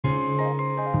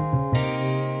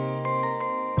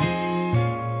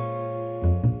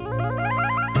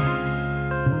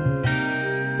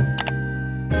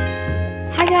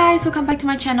guys, welcome back to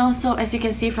my channel. So as you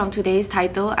can see from today's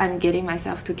title, I'm getting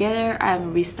myself together.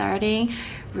 I'm restarting,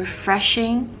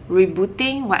 refreshing,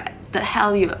 rebooting, what the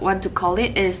hell you want to call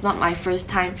it. It is not my first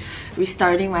time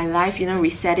restarting my life, you know,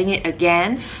 resetting it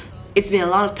again. It's been a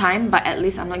lot of time, but at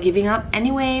least I'm not giving up.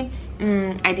 Anyway,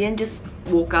 I didn't just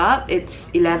woke up. It's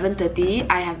 11:30.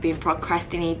 I have been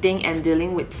procrastinating and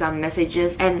dealing with some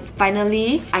messages, and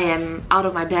finally I am out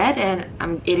of my bed and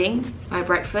I'm eating my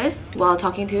breakfast while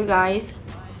talking to you guys.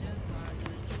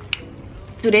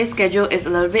 Today's schedule is a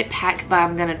little bit packed, but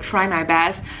I'm gonna try my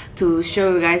best to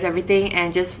show you guys everything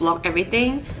and just vlog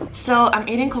everything. So I'm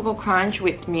eating Cocoa Crunch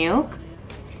with milk,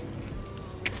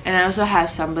 and I also have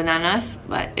some bananas,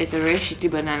 but it's a very shitty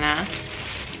banana,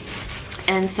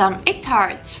 and some egg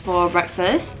tarts for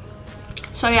breakfast.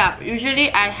 So yeah,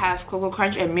 usually I have Cocoa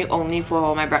Crunch and milk only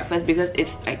for my breakfast because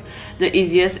it's like the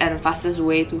easiest and fastest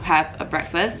way to have a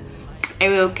breakfast. It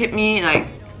will keep me like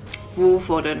full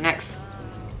for the next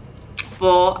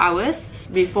 4 hours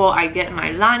before I get my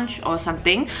lunch or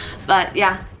something. But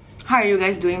yeah, how are you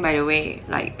guys doing, by the way?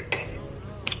 Like,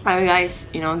 are you guys,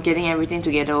 you know, getting everything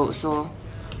together also?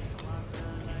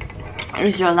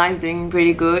 Is your life doing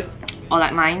pretty good, or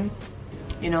like mine,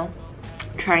 you know,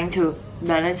 trying to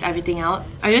balance everything out?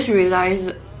 I just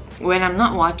realized when I'm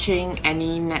not watching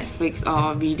any Netflix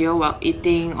or video while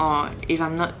eating, or if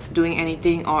I'm not doing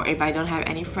anything, or if I don't have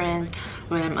any friends,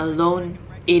 when I'm alone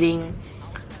eating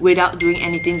without doing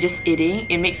anything, just eating,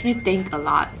 it makes me think a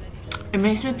lot. It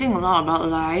makes me think a lot about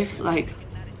life. Like,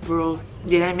 bro,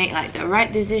 did I make like the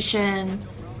right decision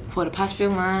for the past few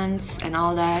months and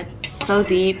all that? So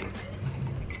deep.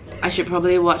 I should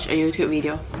probably watch a YouTube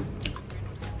video.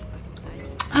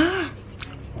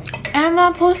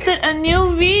 Emma posted a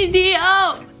new video.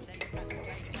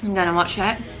 I'm gonna watch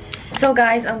that. So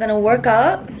guys, I'm gonna work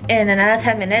out in another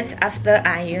 10 minutes after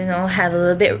I, you know, have a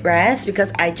little bit rest, because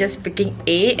I just freaking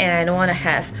ate and I don't want to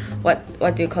have what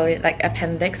do you call it, like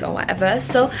appendix or whatever.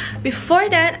 So before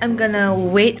that, I'm gonna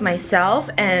weight myself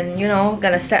and, you know,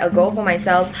 gonna set a goal for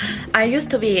myself. I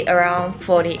used to be around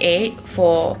 48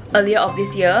 for earlier of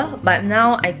this year, but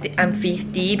now I think I'm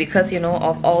 50 because, you know,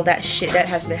 of all that shit that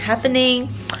has been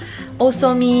happening.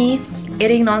 Also me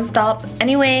eating non-stop.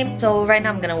 Anyway, so right now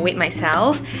I'm gonna weight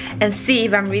myself and see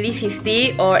if I'm really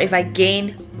 50 or if I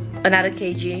gained another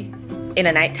kg in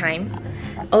the night time.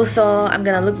 Also, I'm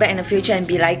gonna look back in the future and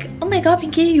be like, oh my god,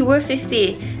 Pinky, you were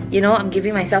 50. You know, I'm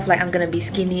giving myself like I'm gonna be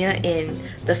skinnier in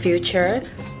the future.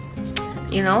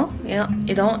 You know,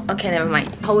 you don't? Okay, never mind.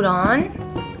 Hold on.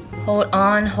 Hold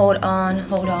on, hold on,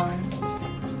 hold on.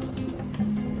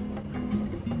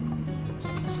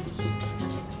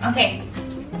 Okay.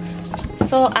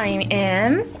 So I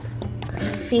am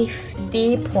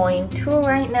 50.2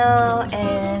 right now,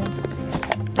 and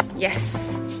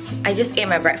yes, I just ate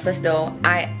my breakfast though.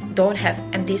 I don't have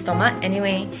empty stomach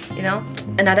anyway, you know,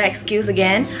 another excuse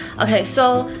again. Okay,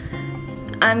 so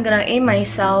I'm gonna aim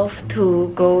myself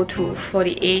to go to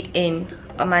 48 in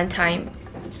a month time.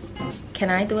 Can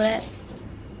I do that?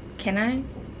 Can I?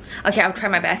 Okay, I'll try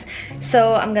my best.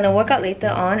 So I'm gonna work out later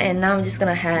on, and now I'm just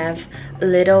gonna have a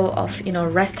little of, you know,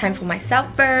 rest time for myself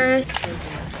first.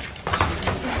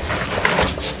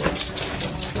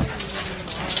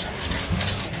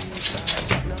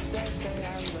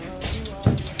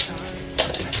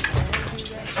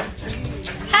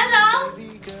 Hello?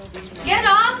 Get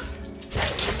off!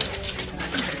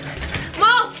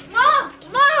 Move! Move!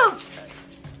 Move!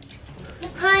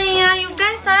 Hi, you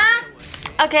guys, huh?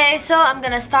 Okay, so I'm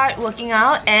gonna start working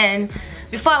out, and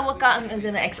before I work out, I'm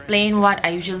gonna explain what I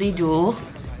usually do,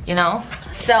 you know.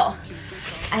 So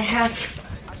I have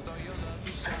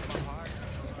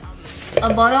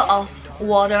a bottle of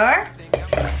water,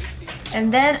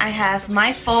 and then I have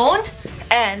my phone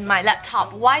and my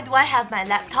laptop. Why do I have my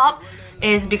laptop?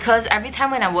 Is because every time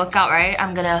when I work out, right,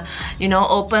 I'm gonna, you know,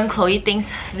 open Chloe Ting's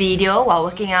video while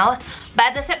working out,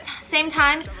 but at the same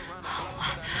time,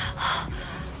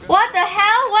 what the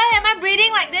hell? Why am I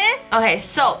breathing like this? Okay,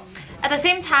 so at the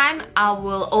same time, I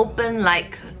will open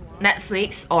like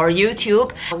Netflix or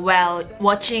YouTube while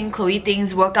watching Chloe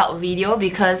Ting's workout video,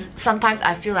 because sometimes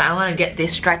I feel like I want to get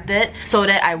distracted so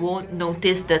that I won't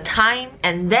notice the time,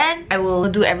 and then I will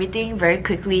do everything very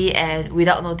quickly and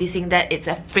without noticing that it's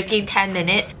a freaking 10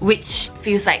 minutes, which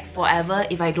feels like forever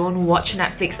if I don't watch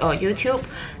Netflix or YouTube.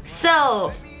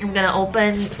 So I'm gonna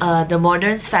open The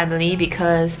Modern Family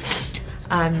because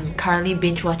I'm currently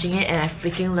binge watching it and I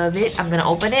freaking love it. I'm gonna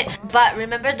open it. But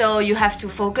remember though, you have to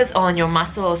focus on your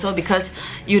muscle also, because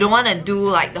you don't want to do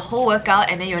like the whole workout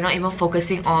and then you're not even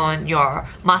focusing on your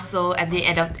muscle, and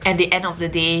at the end of the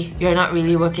day, you're not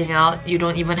really working out. You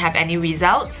don't even have any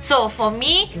results. So for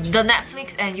me, the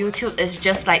Netflix and YouTube is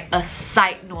just like a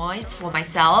side noise for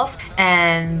myself,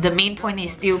 and the main point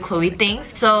is still Chloe things.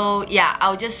 So yeah,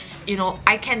 I'll just, you know,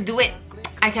 I can do it.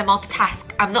 I can multitask.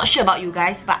 I'm not sure about you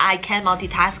guys, but I can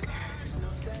multitask.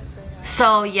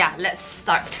 So yeah, let's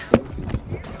start. I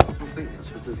think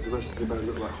that's because the rest of the band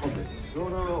look like hobbits.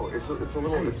 No. It's a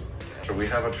little. Shall we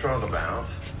have a troll about?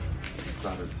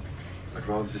 I'd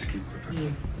rather just keep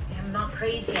professional. I'm not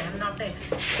crazy. I'm not the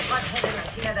hot-headed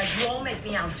Latina that you all make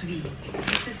me out to be.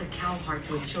 You sent a cow heart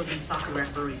to a children's soccer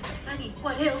referee. Honey,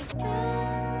 what else?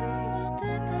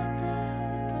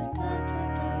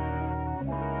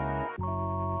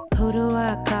 Who do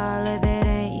I call if it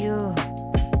ain't you?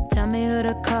 Tell me who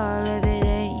to call if it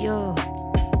ain't you.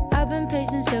 I've been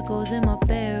pacing circles in my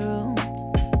bedroom.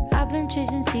 I've been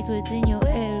chasing secrets in your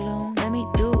heirloom. Let me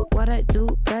do what I do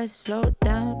best. Slow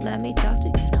down, let me talk to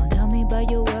you. Don't tell me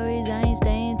about your worries, I ain't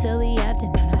staying till the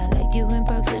afternoon. I liked you in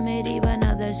proximity, but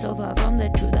now they're so far from the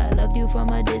truth. I loved you from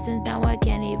a distance, now I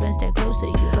can't even stay close to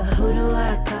you. But who do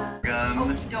I call?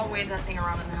 Oh, don't wave that thing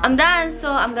around in the house. I'm done,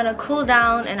 so I'm gonna cool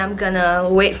down and I'm gonna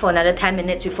wait for another 10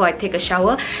 minutes before I take a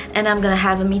shower, and I'm gonna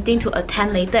have a meeting to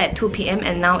attend later at 2 p.m.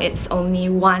 and now it's only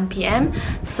 1 p.m.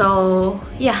 So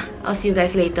yeah, I'll see you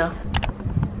guys later.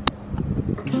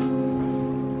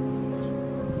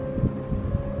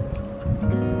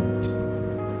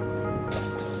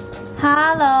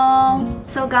 Hello.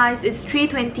 So guys, it's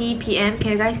 3:20 p.m.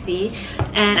 Can you guys see?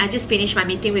 And I just finished my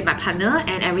meeting with my partner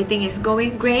and everything is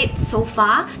going great so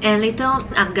far. And later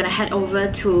I'm gonna head over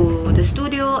to the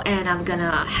studio and I'm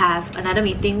gonna have another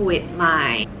meeting with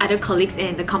my other colleagues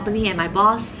in the company and my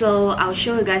boss. So I'll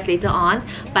show you guys later on.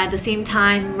 But at the same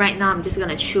time, right now I'm just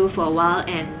gonna chill for a while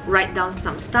and write down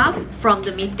some stuff from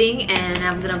the meeting, and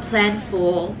I'm gonna plan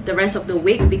for the rest of the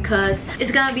week because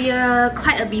it's gonna be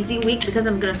quite a busy week because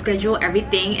I'm gonna schedule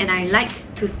everything, and I like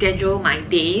to schedule my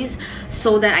days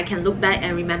so that I can look back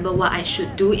and remember what I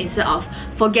should do instead of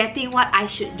forgetting what I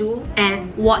should do and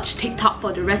watch TikTok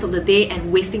for the rest of the day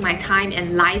and wasting my time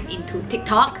and life into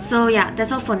TikTok. So yeah,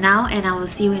 that's all for now, and I will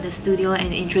see you in the studio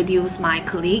and introduce my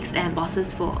colleagues and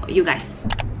bosses for you guys.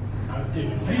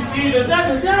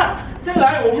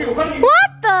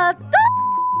 What the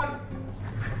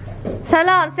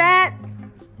Salon set.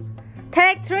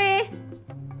 Take 3.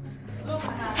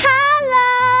 Hello.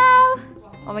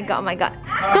 Oh my god, oh my god.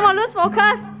 怎么 lose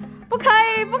focus? 不可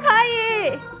以，不可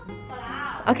以。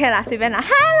OK 啦，随便啦。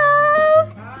Hello.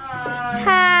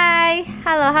 Hi.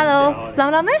 Hello, hello.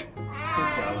 冷了没？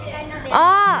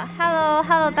哦 ，Hello,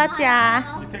 hello 大家。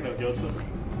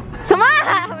什么？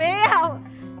没有。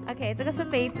OK， 这个是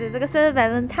杯子，这个是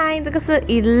Valentine， 这个是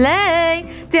Elaine。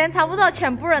今天差不多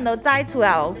全部人都在出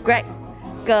了 ，Greg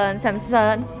跟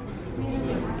Samson。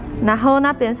然后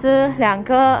那边是2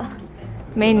个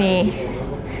美女，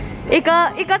一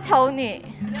个丑女。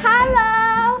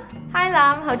Hello， Hi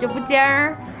Lam， 好久不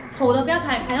见。丑的不要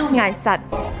拍，拍那种。矮สัต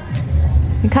ว์。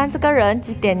你看这个人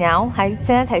几点了？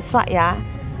现在才刷牙。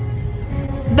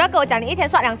你不要跟我讲你一天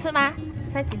刷2次吗？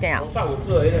现在几点了？刷5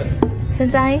次而已。现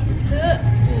在？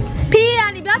屁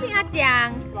啊！你不要听他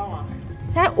讲。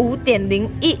现在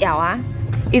5:01了啊，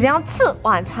已经要吃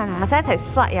晚餐了，他现在才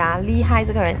刷牙，厉害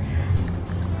这个人。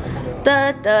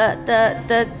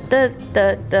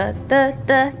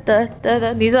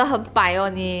你真的很白哦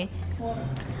你。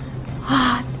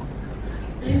啊！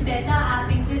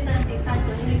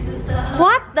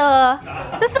 What the？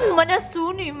 这是我们的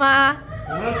淑女吗？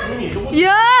我们的淑女都不。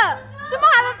呀！怎么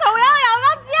还是头要咬到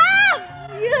这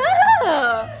样？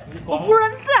呀！我不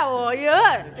认识啊我呀！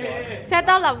现在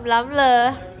到冷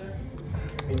了。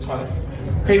你穿，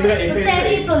配这个 A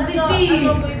配这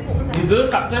个。你只是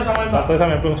打在上面，打在上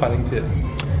面不用穿进去。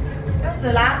这样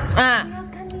子啦。啊。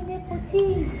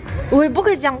 我也不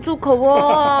可以讲出口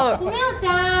哦。我没有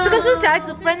讲。这个是小孩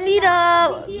子 friendly 的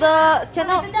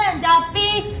channel。人家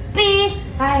beach。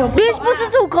哎呦 ，beach 不是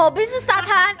出口 ，beach 是沙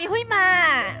滩，你会吗？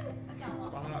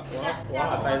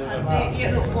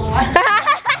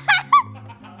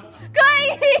可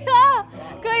以哦，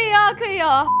可以哦，可以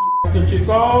哦。进去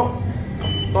高，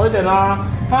多一点啦！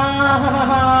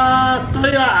哈，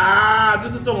对啦，就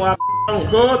是这种啊，5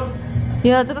个。你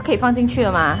的这个可以放进去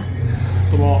了吗？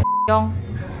什么？ 用，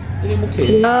一定不可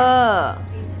以。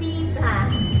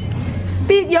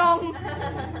必用。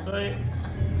对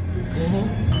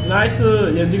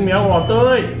，nice， 眼睛瞄我，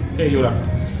对，可以有了。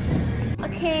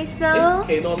OK， Okay, so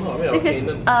this is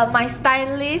my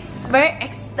stylist, very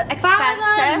expensive. 发那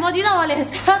个emoji 到我脸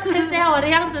上，谁谁我的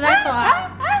样子在走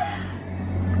啊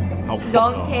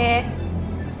Don't care.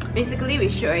 Basically, we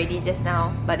shoot already just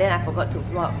now, but then I forgot to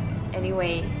vlog.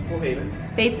 Anyway,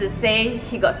 Feizi say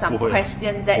he got some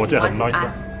question that he want to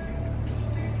ask.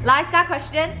 Like a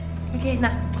question? OK，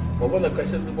 那我问的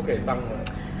question 是不可以上的。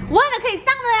问了可以上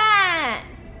的啦。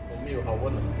我没有好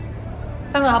问了。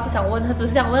上了他不想问，他只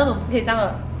是想问那种不可以上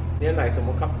了。你的奶什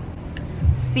么 cup？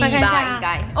 C 吧应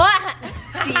该。哇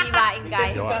 ，C 吧应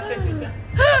该。test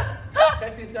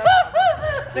一下。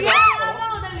这个看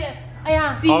我的脸。哎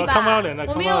呀 ，C 吧。看不到脸的，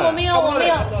我没有，我不这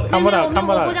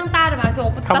样大的嘛，所以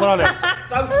我不知道。看不到脸。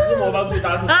暂时是魔方最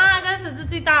大是。啊，暂时是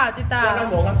最大。看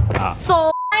魔看。啊。手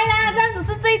来啦，暂时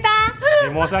是最大。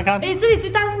你摸下看。哎，这里最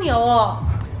大是牛哦。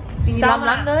C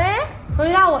蓝的哎。所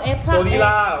以啦，我 A plus。手里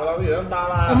啦，我有样大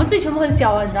啦。我们这里全部很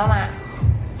小啊，你知道吗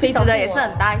？Feizi的也是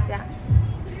很大一下。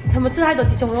他们吃太多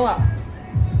鸡胸肉了。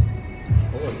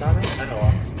我很大呢，还好啊。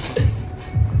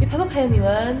你拍不拍你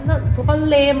们？那头发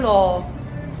lame 咯。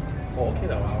我 OK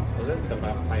的吧，我在等他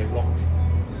拍 vlog。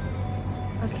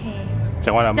OK。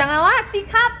讲完了吗？讲完哇 C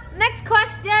cup. Next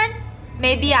question.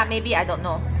 Maybe I don't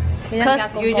know.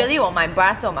 Because usually 我买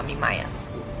bra 是我妈咪买的。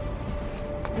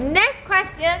Next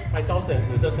question. 拍照先，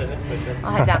你这才 next question。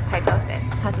哦，他讲拍照先，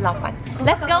他是老板。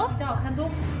Let's go. 比较好看度。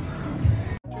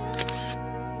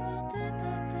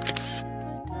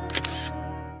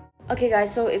Okay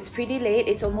guys, so it's pretty late.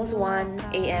 It's almost 1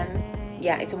 a.m.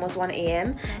 Yeah, it's almost 1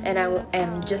 a.m. and I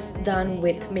am just done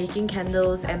with making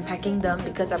candles and packing them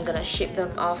because I'm gonna ship them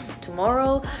off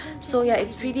tomorrow. So yeah,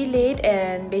 it's pretty late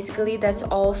and basically that's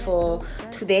all for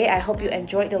today. I hope you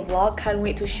enjoyed the vlog. Can't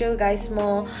wait to show you guys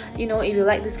more. You know, if you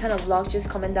like this kind of vlog, just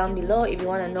comment down below. If you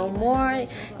want to know more,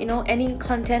 you know, any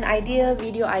content idea,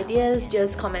 video ideas,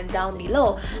 just comment down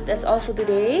below. That's all for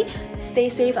today. Stay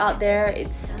safe out there.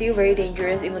 It's still very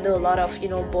dangerous even though a lot of, you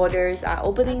know, borders are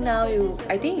opening now.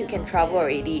 I think you can travel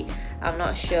already. I'm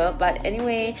not sure, but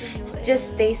anyway,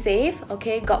 just stay safe.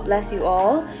 Okay, God bless you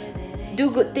all. Do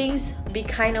good things, be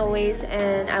kind always,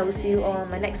 and I will see you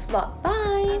on my next vlog.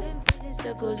 Bye.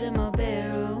 Circles in my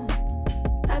bedroom.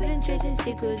 I've been tracing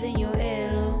secrets in your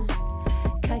heirloom.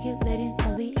 Calculating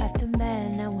all the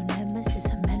aftermath. Now when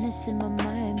nemesis, a menace in my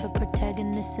mind, but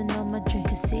protagonist in all my drink,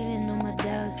 concealing all my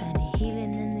doubts. I need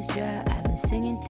healing in this drought. I've been singing